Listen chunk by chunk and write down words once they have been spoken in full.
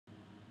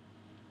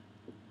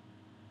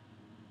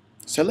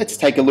So let's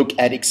take a look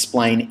at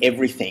Explain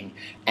Everything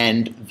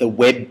and the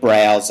web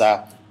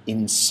browser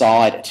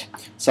inside it.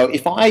 So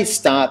if I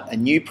start a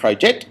new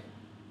project,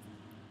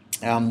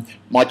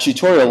 my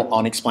tutorial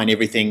on Explain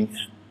Everything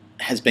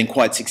has been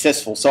quite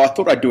successful, so I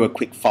thought I'd do a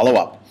quick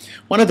follow-up.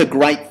 One of the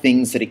great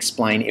things that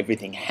Explain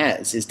Everything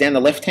has is down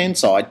the left-hand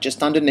side,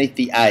 just underneath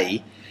the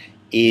A,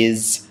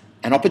 is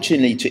an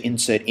opportunity to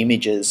insert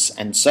images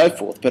and so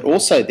forth, but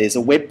also there's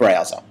a web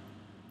browser.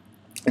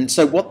 And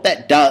so what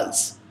that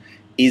does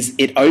is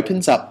it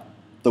opens up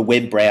the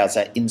web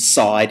browser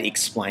inside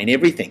Explain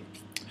Everything.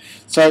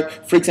 So,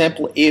 for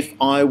example, if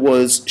I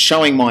was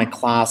showing my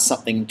class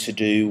something to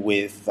do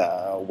with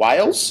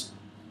whales,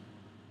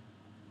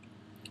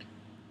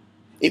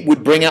 it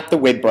would bring up the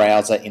web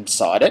browser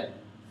inside it.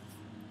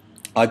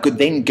 I could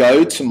then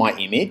go to my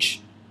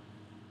image,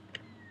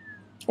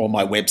 or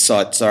my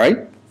website, sorry,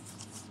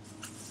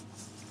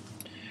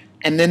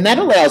 and then that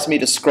allows me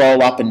to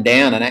scroll up and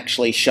down and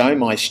actually show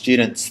my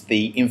students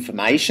the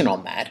information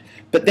on that.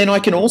 But then I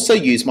can also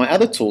use my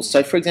other tools.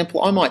 So for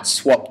example, I might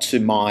swap to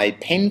my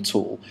pen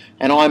tool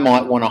and I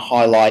might want to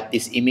highlight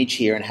this image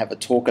here and have a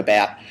talk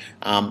about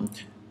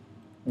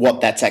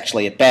what that's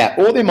actually about.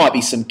 Or there might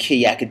be some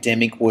key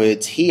academic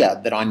words here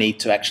that I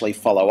need to actually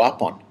follow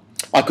up on.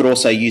 I could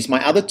also use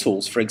my other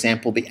tools, for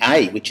example the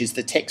A, which is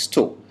the text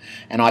tool.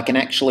 And I can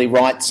actually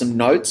write some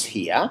notes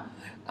here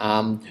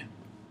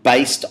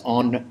based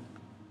on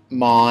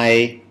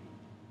my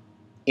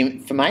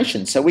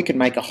information. So we could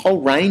make a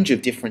whole range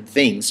of different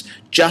things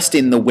just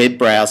in the web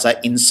browser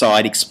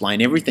inside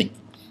Explain Everything.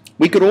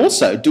 We could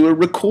also do a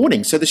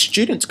recording, so the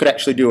students could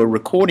actually do a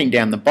recording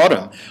down the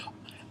bottom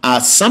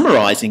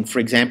summarising, for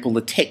example,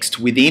 the text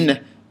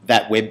within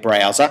that web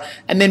browser,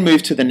 and then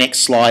move to the next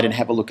slide and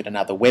have a look at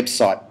another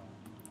website.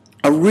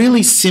 A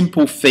really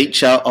simple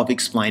feature of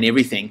Explain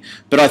Everything,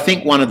 but I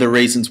think one of the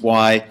reasons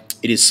why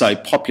it is so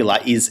popular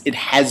is it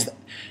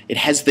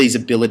has these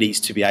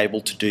abilities to be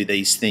able to do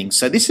these things.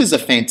 So this is a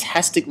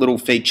fantastic little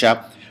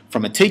feature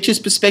from a teacher's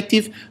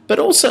perspective, but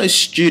also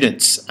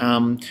students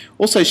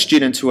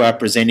who are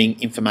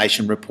presenting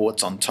information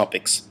reports on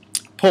topics.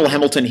 Paul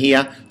Hamilton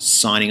here,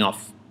 signing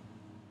off.